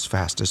town as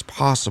fast as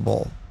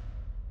possible.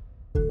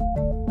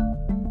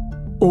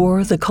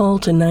 Or the call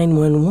to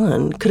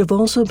 911 could have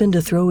also been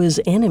to throw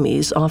his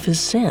enemies off his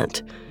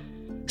scent.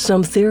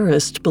 Some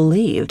theorists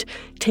believed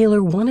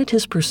Taylor wanted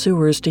his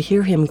pursuers to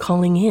hear him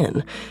calling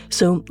in,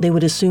 so they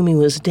would assume he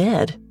was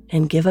dead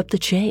and give up the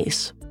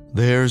chase.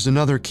 There's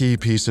another key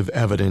piece of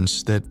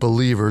evidence that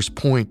believers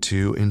point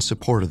to in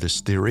support of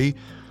this theory.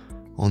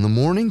 On the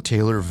morning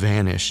Taylor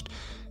vanished,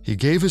 he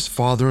gave his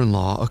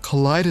father-in-law a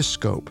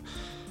kaleidoscope.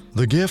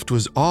 The gift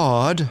was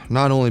odd,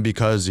 not only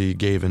because he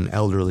gave an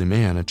elderly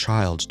man a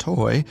child's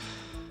toy,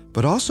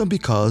 but also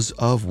because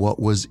of what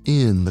was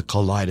in the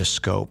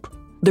kaleidoscope.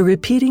 The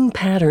repeating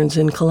patterns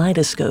in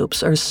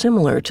kaleidoscopes are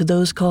similar to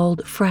those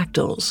called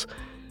fractals.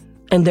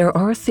 And there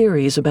are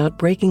theories about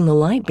breaking the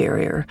light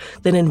barrier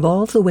that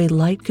involve the way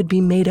light could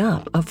be made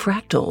up of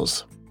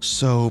fractals.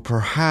 So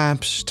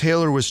perhaps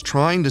Taylor was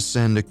trying to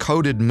send a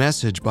coded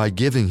message by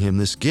giving him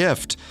this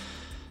gift.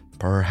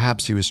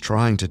 Perhaps he was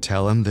trying to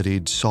tell him that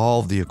he'd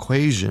solved the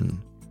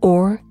equation.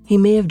 Or he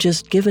may have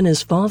just given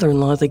his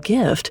father-in-law the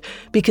gift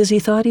because he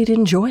thought he'd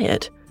enjoy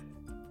it.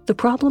 The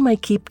problem I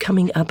keep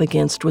coming up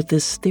against with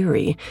this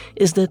theory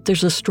is that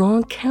there's a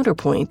strong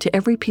counterpoint to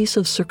every piece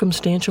of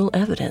circumstantial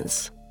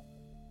evidence.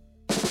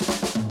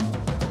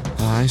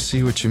 I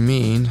see what you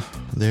mean.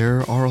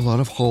 There are a lot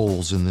of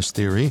holes in this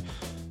theory.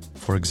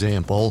 For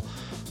example,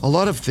 a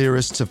lot of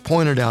theorists have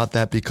pointed out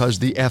that because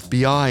the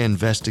FBI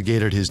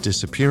investigated his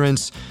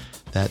disappearance,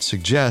 that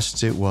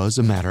suggests it was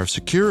a matter of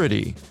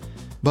security.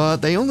 But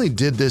they only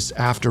did this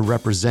after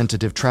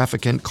Representative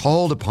Traficant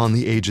called upon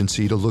the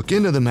agency to look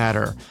into the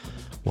matter.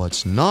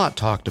 What's not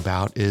talked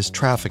about is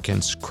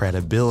Traficant's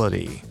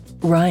credibility.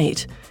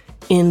 Right.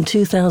 In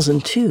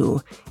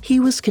 2002, he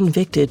was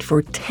convicted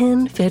for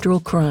 10 federal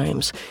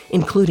crimes,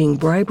 including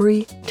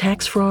bribery,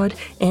 tax fraud,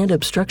 and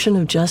obstruction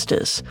of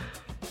justice.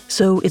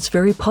 So it's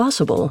very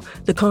possible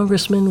the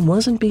congressman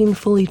wasn't being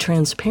fully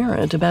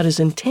transparent about his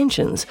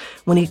intentions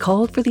when he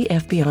called for the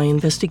FBI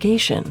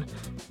investigation.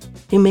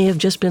 He may have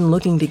just been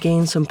looking to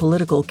gain some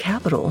political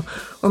capital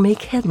or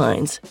make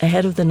headlines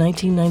ahead of the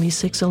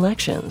 1996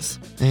 elections.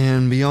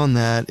 And beyond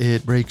that,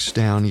 it breaks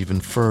down even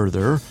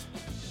further.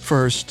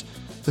 First,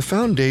 the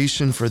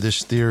foundation for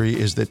this theory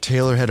is that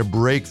Taylor had a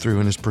breakthrough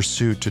in his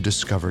pursuit to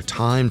discover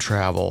time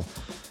travel.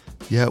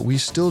 Yet we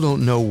still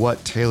don't know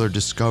what Taylor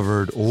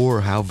discovered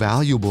or how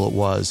valuable it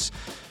was.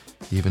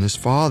 Even his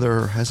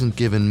father hasn't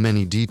given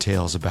many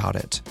details about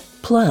it.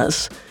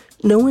 Plus,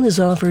 no one has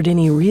offered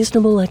any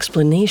reasonable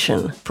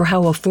explanation for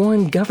how a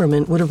foreign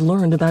government would have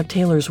learned about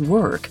Taylor's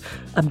work,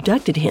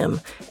 abducted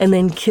him, and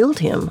then killed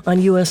him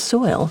on U.S.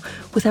 soil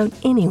without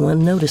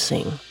anyone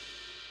noticing.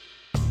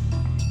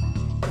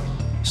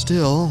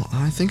 Still,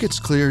 I think it's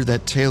clear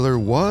that Taylor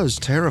was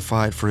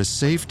terrified for his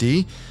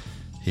safety.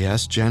 He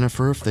asked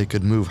Jennifer if they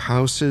could move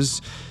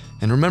houses,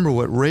 and remember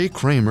what Ray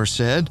Kramer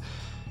said.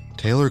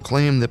 Taylor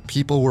claimed that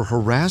people were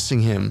harassing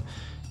him,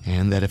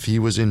 and that if he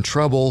was in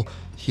trouble,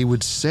 he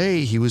would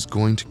say he was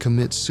going to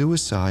commit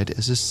suicide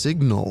as a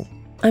signal.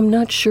 I'm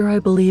not sure I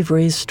believe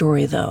Ray's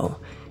story, though.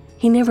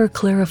 He never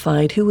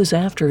clarified who was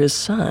after his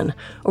son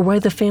or why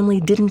the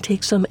family didn't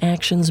take some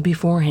actions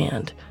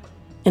beforehand.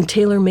 And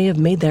Taylor may have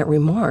made that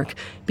remark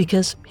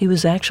because he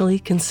was actually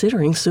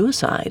considering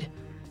suicide.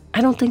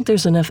 I don't think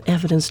there's enough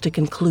evidence to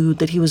conclude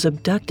that he was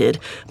abducted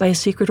by a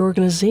secret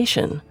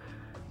organization.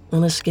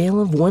 On a scale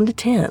of 1 to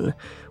 10,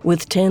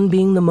 with 10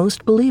 being the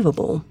most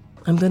believable,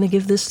 I'm going to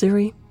give this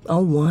theory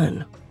a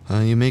 1.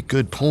 You make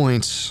good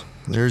points.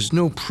 There's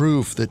no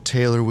proof that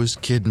Taylor was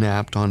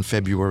kidnapped on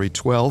February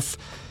 12th,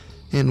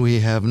 and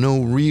we have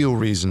no real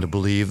reason to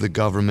believe the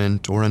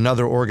government or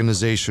another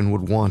organization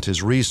would want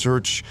his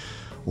research,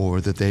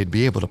 or that they'd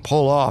be able to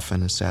pull off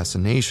an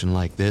assassination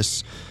like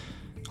this.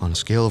 On a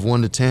scale of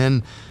 1 to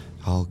 10,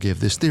 I'll give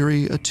this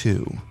theory a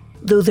 2.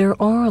 Though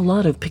there are a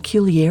lot of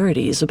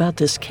peculiarities about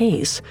this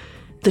case,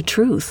 the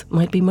truth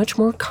might be much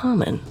more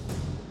common.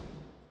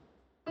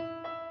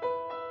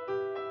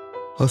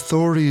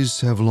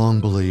 Authorities have long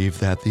believed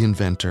that the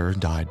inventor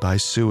died by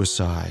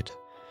suicide.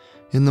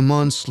 In the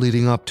months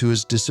leading up to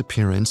his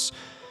disappearance,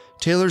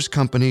 Taylor's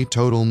company,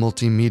 Total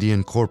Multimedia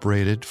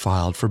Incorporated,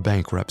 filed for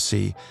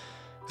bankruptcy.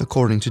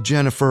 According to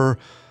Jennifer,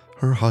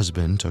 her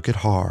husband took it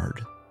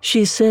hard.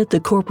 She said the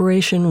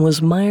corporation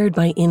was mired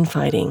by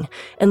infighting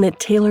and that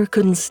Taylor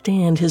couldn't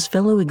stand his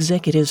fellow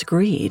executives'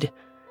 greed.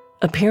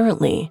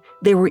 Apparently,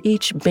 they were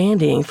each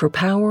banding for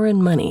power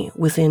and money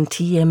within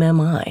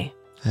TMMI.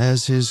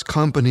 As his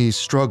company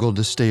struggled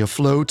to stay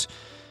afloat,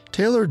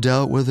 Taylor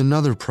dealt with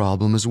another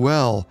problem as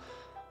well,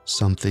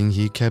 something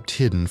he kept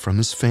hidden from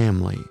his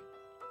family: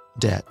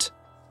 debt.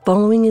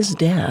 Following his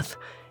death,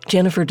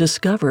 Jennifer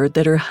discovered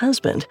that her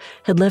husband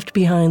had left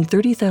behind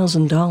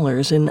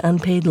 $30,000 in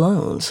unpaid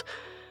loans.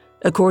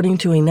 According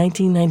to a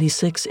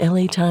 1996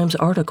 LA Times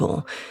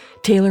article,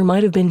 Taylor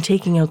might have been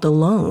taking out the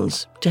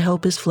loans to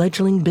help his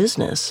fledgling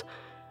business.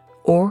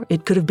 Or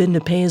it could have been to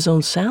pay his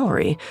own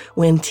salary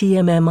when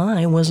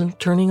TMMI wasn't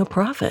turning a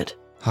profit.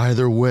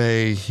 Either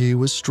way, he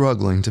was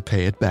struggling to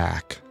pay it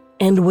back.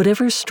 And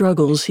whatever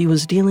struggles he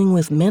was dealing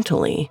with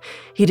mentally,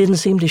 he didn't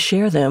seem to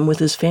share them with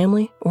his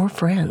family or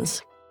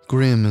friends.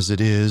 Grim as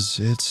it is,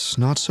 it's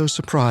not so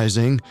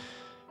surprising.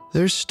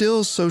 There's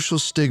still social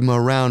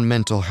stigma around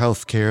mental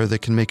health care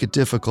that can make it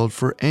difficult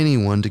for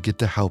anyone to get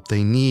the help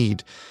they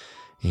need.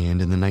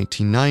 And in the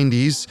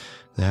 1990s,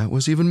 that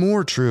was even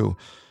more true,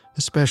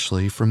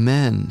 especially for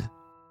men.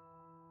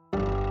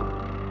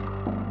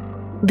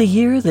 The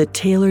year that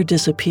Taylor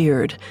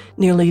disappeared,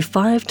 nearly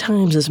 5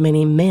 times as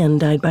many men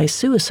died by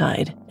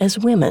suicide as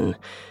women.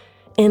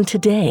 And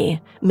today,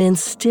 men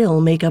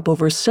still make up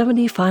over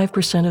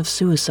 75% of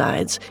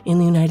suicides in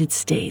the United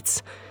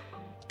States.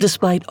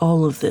 Despite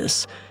all of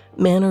this,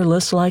 men are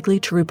less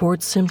likely to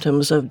report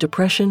symptoms of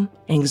depression,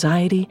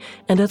 anxiety,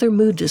 and other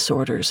mood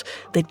disorders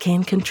that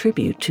can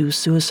contribute to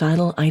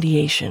suicidal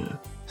ideation.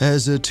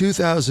 As a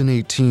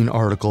 2018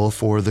 article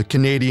for the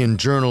Canadian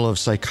Journal of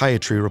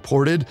Psychiatry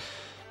reported,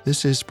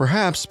 this is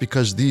perhaps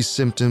because these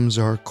symptoms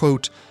are,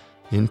 quote,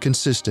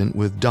 inconsistent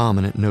with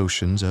dominant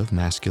notions of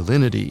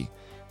masculinity.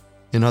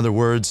 In other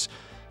words,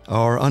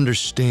 our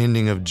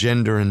understanding of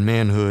gender and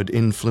manhood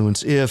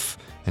influence if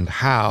and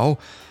how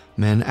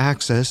men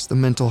access the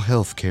mental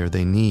health care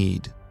they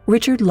need.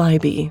 Richard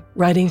Leiby,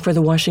 writing for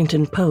the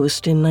Washington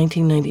Post in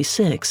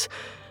 1996,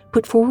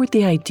 put forward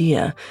the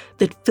idea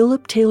that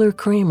Philip Taylor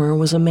Kramer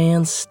was a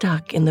man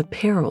stuck in the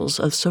perils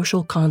of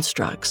social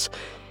constructs.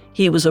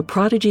 He was a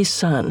prodigy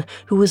son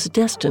who was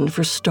destined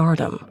for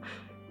stardom.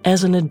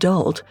 As an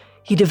adult,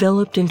 he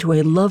developed into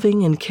a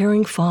loving and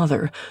caring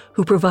father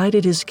who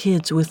provided his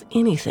kids with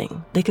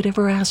anything they could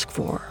ever ask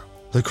for.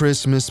 The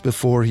Christmas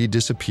before he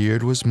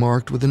disappeared was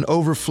marked with an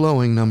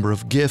overflowing number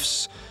of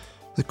gifts.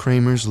 The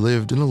Kramers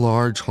lived in a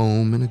large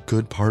home in a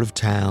good part of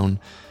town.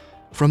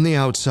 From the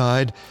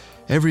outside,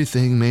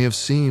 everything may have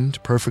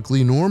seemed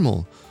perfectly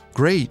normal,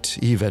 great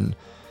even.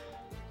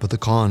 But the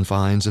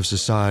confines of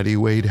society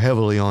weighed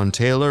heavily on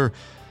Taylor,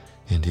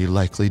 and he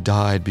likely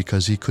died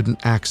because he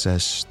couldn't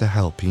access the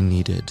help he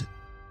needed.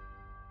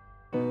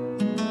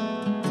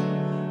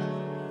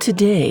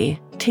 Today,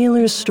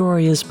 Taylor's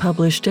story is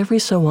published every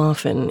so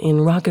often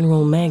in rock and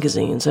roll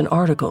magazines and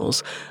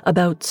articles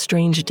about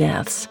strange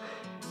deaths.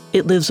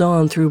 It lives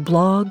on through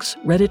blogs,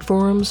 Reddit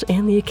forums,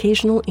 and the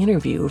occasional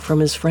interview from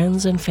his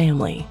friends and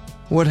family.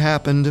 What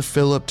happened to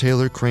Philip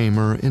Taylor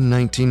Kramer in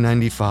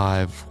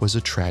 1995 was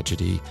a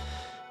tragedy.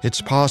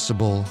 It's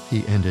possible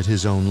he ended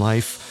his own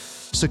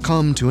life,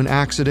 succumbed to an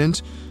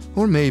accident,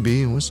 or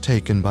maybe was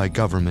taken by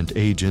government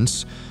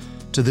agents.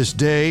 To this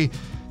day,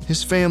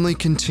 his family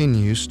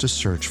continues to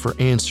search for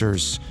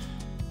answers.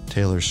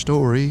 Taylor's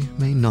story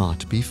may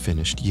not be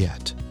finished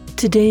yet.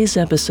 Today's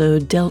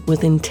episode dealt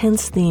with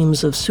intense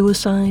themes of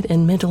suicide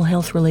and mental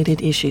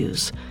health-related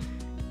issues.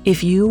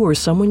 If you or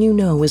someone you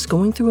know is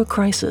going through a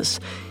crisis,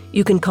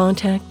 you can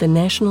contact the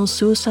National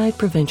Suicide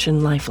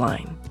Prevention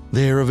Lifeline.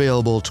 They're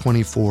available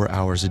 24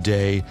 hours a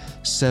day,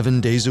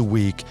 7 days a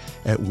week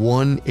at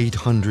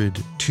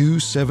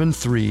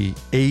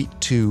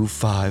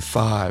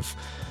 1-800-273-8255.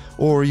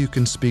 Or you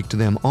can speak to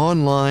them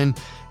online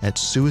at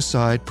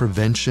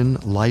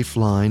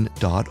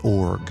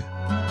suicidepreventionlifeline.org.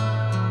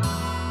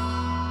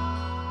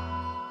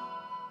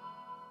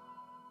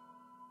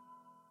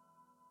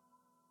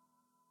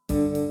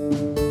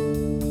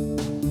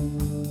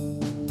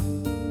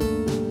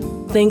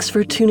 Thanks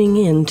for tuning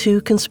in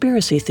to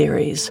Conspiracy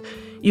Theories.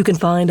 You can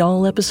find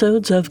all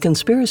episodes of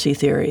Conspiracy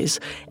Theories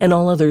and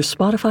all other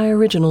Spotify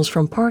originals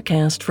from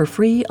Parcast for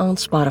free on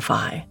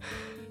Spotify.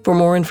 For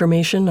more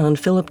information on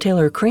Philip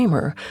Taylor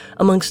Kramer,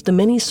 amongst the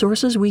many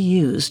sources we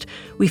used,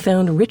 we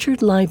found Richard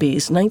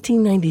Leiby's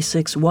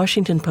 1996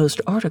 Washington Post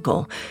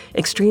article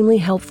extremely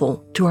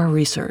helpful to our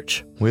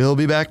research. We'll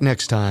be back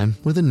next time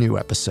with a new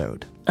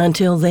episode.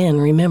 Until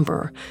then,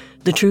 remember,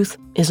 the truth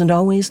isn't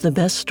always the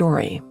best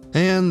story.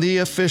 And the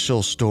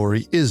official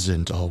story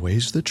isn't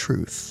always the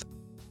truth.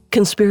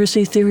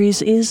 Conspiracy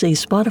Theories is a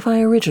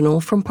Spotify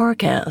original from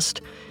Parcast.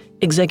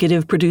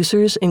 Executive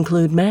producers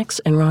include Max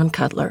and Ron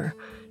Cutler.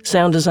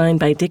 Sound design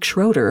by Dick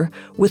Schroeder,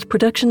 with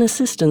production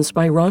assistance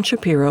by Ron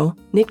Shapiro,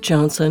 Nick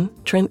Johnson,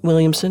 Trent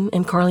Williamson,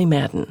 and Carly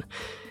Madden.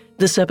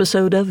 This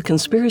episode of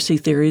Conspiracy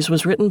Theories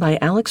was written by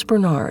Alex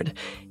Bernard,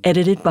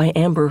 edited by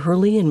Amber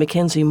Hurley and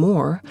Mackenzie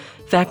Moore,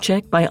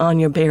 fact-checked by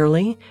Anya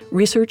Bailey,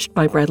 researched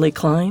by Bradley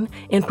Klein,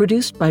 and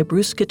produced by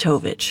Bruce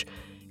Katovich.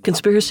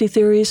 Conspiracy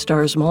Theories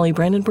stars Molly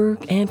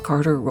Brandenburg and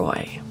Carter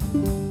Roy.